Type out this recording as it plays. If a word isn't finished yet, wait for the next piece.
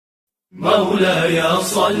مولاي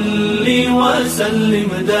صل وسلم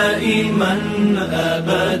دائما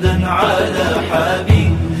أبدا على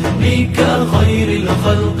حبيبك خير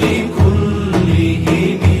الخلق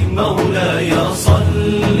كلهم مولاي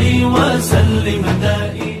صل وسلم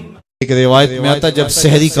دائما। एक रिवायत में आता है जब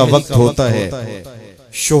सहरी का वक्त होता है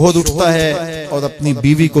शोहर उठता है और अपनी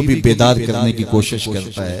बीवी को भी बेदार करने की कोशिश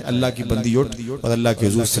करता है। अल्लाह की बंदी उठ और अल्लाह के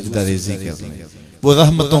हुजूर सजदा रेज़ी कर ले। वो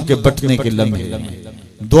रहमतों के बटने के लम्हे हैं,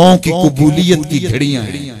 दुआओं की कबूलियत की घड़ियां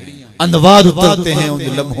हैं, अनवार उतरते हैं उन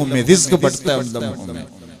लम्हों में, रिज़्क बढ़ता है उन लम्हों में।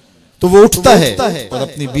 तो वो उठता है और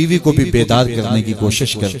अपनी बीवी को भी बेदार करने की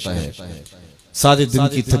कोशिश करता है। सारे दिन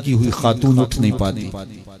की थकी हुई खातून उठ नहीं पाती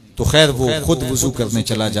तो खैर वो खुद वुजू करने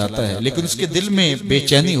चला जाता है, लेकिन उसके दिल में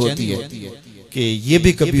बेचैनी होती है कि ये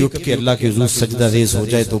भी कभी उठ के अल्लाह के हुजूर सजदा रेज़ हो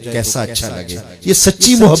जाए तो कैसा अच्छा लगे। ये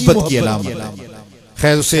सच्ची मोहब्बत की अलामत है।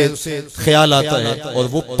 खैर उसे ख्याल आता है और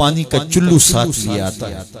वो पानी का चुल्लू साथ लिए आता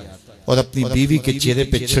है और अपनी बीवी के चेहरे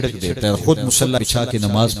पे छिड़क देता है और खुद मुसल्ला बिछा के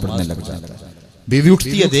नमाज पढ़ने लग जाता है। बीवी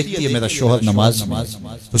उठती है, देखती है मेरा शोहर नमाज में,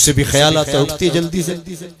 उसे भी ख्याल आता है, उठती है जल्दी से,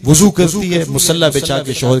 वुजू करती है, मुसल्ला बिछा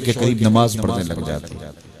के शोहर के करीब नमाज पढ़ने लग जाती है।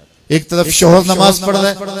 एक तरफ शोहर नमाज पढ़ रहा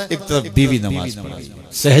है, एक तरफ बीवी नमाज पढ़ रही है।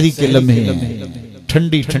 सहरी के लम्हे हैं,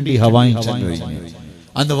 ठंडी ठंडी हवाएं चल रही हैं,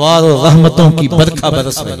 अनवार और रहमतों की बरखा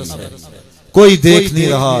बरस रही है। कोई देख नहीं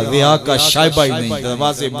रहा, रिया का शायबा ही नहीं,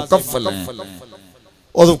 दरवाजे मुकफ्फल हैं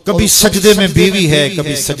और कभी सजदे में बीवी है,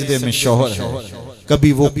 कभी सजदे में शोहर है,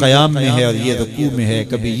 कभी वो कयाम में है और ये रुकू में है,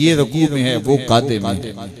 कभी ये रुकू में है वो कादे में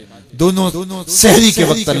है। दोनों सहरी के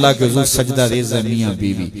वक्त अल्लाह के हुजूर सजदा रेज़ है मियां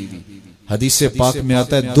बीवी। हदीस पाक में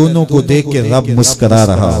आता है दोनों को देख के रब मुस्कुरा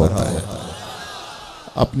रहा होता है,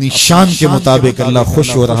 अपनी शान के मुताबिक अल्लाह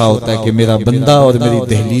खुश हो रहा होता है कि मेरा बंदा और मेरी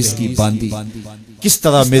दहलीज की बांदी किस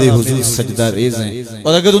तरह मेरे हुजूर सजदा रेज़ हैं।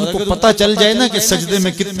 और अगर उनको पता चल जाए ना कि सजदे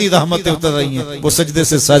में कितनी रहमतें उतर रही हैं, वो सजदे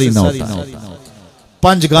से सारी ना होता।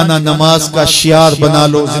 पंज गाना नमाज का शियार बना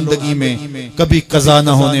लो जिंदगी में, कभी कज़ा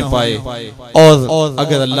ना होने पाए। और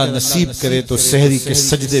अगर अल्लाह नसीब करे तो सहरी के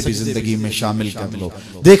सजदे भी जिंदगी में शामिल कर लो।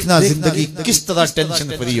 देखना जिंदगी किस तरह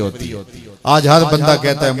टेंशन फ्री होती है। आज हर बंदा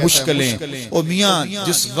कहता है मुश्किलें, ओ मियां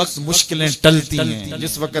जिस वक्त मुश्किलें टलती हैं,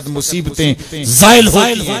 जिस वक्त मुसीबतें ज़ाइल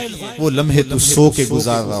होती हैं, वो लम्हे तू सो के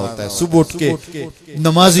गुजार रहा होता है। सुबह उठ के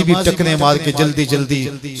नमाजी भी टकने मार के जल्दी जल्दी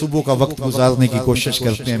सुबह का वक्त गुजारने की कोशिश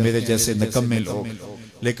करते हैं मेरे जैसे निकम्मे लोग,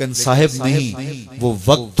 लेकिन साहिब नहीं, वो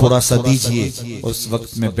वक्त थोड़ा सा दीजिए, उस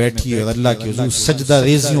वक्त में बैठिए और अल्लाह के हुजूर सजदा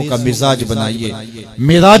रेज़ियों का मिजाज बनाइए।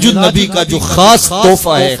 मिराजुन नबी का जो खास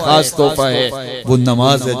तोहफा है, खास तोहफा है वो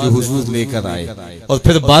नमाज है जो हुजूर लेकर आए। और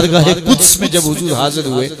फिर बारगाह कुद्स में जब हुजूर हाजिर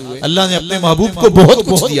हुए, अल्लाह ने अपने महबूब को बहुत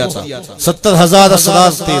कुछ दिया था। 70,000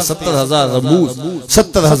 असरार थे, 70,000 रमूज,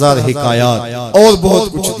 70,000 हिकायात और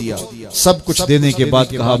बहुत कुछ दिया। सब कुछ देने के बाद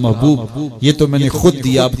कहा महबूब ये तो मैंने खुद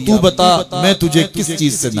दिया, अब तू बता मैं तुझे किस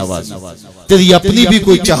चीज से नवाजूं, तेरी अपनी भी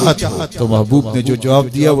कोई चाहत हो। तो महबूब ने जो जवाब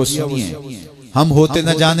दिया वो सुनिए। हम होते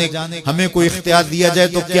न जाने, हमें कोई इख्तियार दिया जाए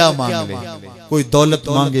तो क्या मांग ले, कोई दौलत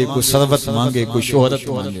मांगे, कोई सरवत मांगे, कोई शोहरत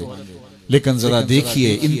मांगे, लेकिन जरा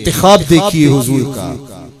देखिए इंतिखाब देखिए हुजूर का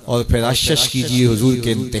और फिर आश्चर्य कीजिए हुजूर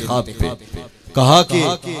के इंतिखाब पे। कहा कि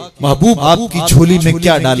महबूब आपकी झोली में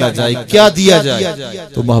क्या डाला जाए, क्या दिया जाए।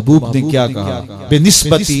 तो महबूब ने क्या कहा,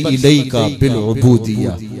 बेनिस्बती इलैका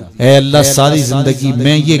बिलउबूदिया, ऐ अल्लाह सारी जिंदगी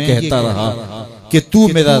मैं ये कहता रहा कि तू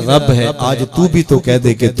मेरा रब है, आज तू भी तो कह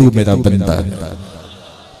दे कि तू मेरा बंदा है,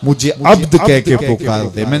 मुझे अब्द कह के पुकार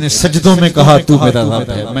दे। मैंने सजदों में कहा तू मेरा रब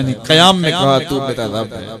है, मैंने कयाम में कहा तू मेरा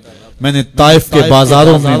रब है, मैंने ताइफ के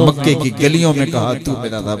बाजारों में, मक्के की गलियों में कहा तू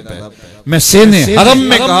मेरा रब है, मैं सेने हरम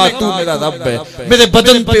में कहा तू मेरा रब है, मेरे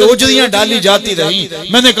बदन पे ओजरियां डाली जाती रही,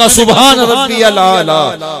 मैंने कहा सुभान रब्बी अला,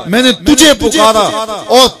 मैंने तुझे पुकारा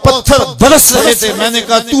और पत्थर बरस रहे थे, मैंने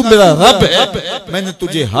कहा तू मेरा रब है, मैंने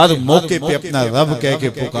तुझे हर मौके पे अपना रब कह के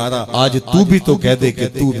पुकारा, आज तू भी तो कह दे कि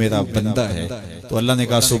तू मेरा बंदा है। तो अल्लाह ने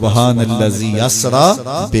कहा सुबहान अल्लज़ी अस्रा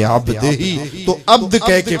बिअब्दिही, तो अब्द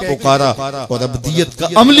कह के पुकारा। और अब्दियत का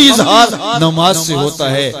अमली इजहार नमाज से होता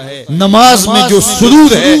है। नमाज में जो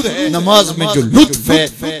सुरूर है, नमाज में जो लुत्फ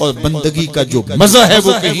है और बंदगी का जो मजा है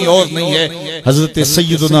वो कहीं और नहीं है। हजरत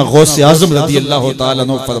सैयदना गौसे आजम रज़ी अल्लाह तआला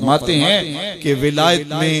अन्हु फरमाते हैं कि विलायत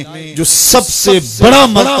में जो सबसे बड़ा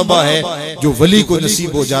मर्तबा है जो वली को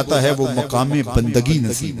नसीब हो जाता है वो मकाम बंदगी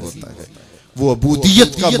नसीब होता है, वो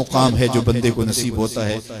अबूदियत का मुकाम है जो बंदे को नसीब होता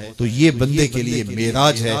है। तो ये बंदे के लिए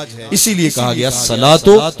मेराज है, इसीलिए कहा गया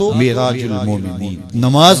सलातो मेराजुल मोमिनीन,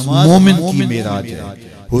 नमाज मोमिन की मेराज है।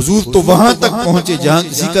 हुजूर तो वहां तक पहुंचे जहां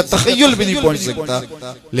किसी का तखय्युल भी नहीं पहुंच सकता,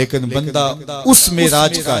 लेकिन बंदा उस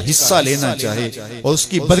मेराज का हिस्सा लेना चाहे और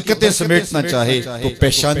उसकी बरकतें समेटना चाहे तो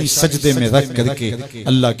पेशानी सजदे में रख करके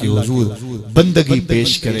अल्लाह के हुजूर बंदगी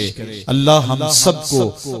पेश करे। अल्लाह हम सबको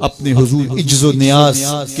अपने हुजूर इज्जो नियाज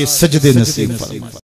के सजदे नसीब फरमाए।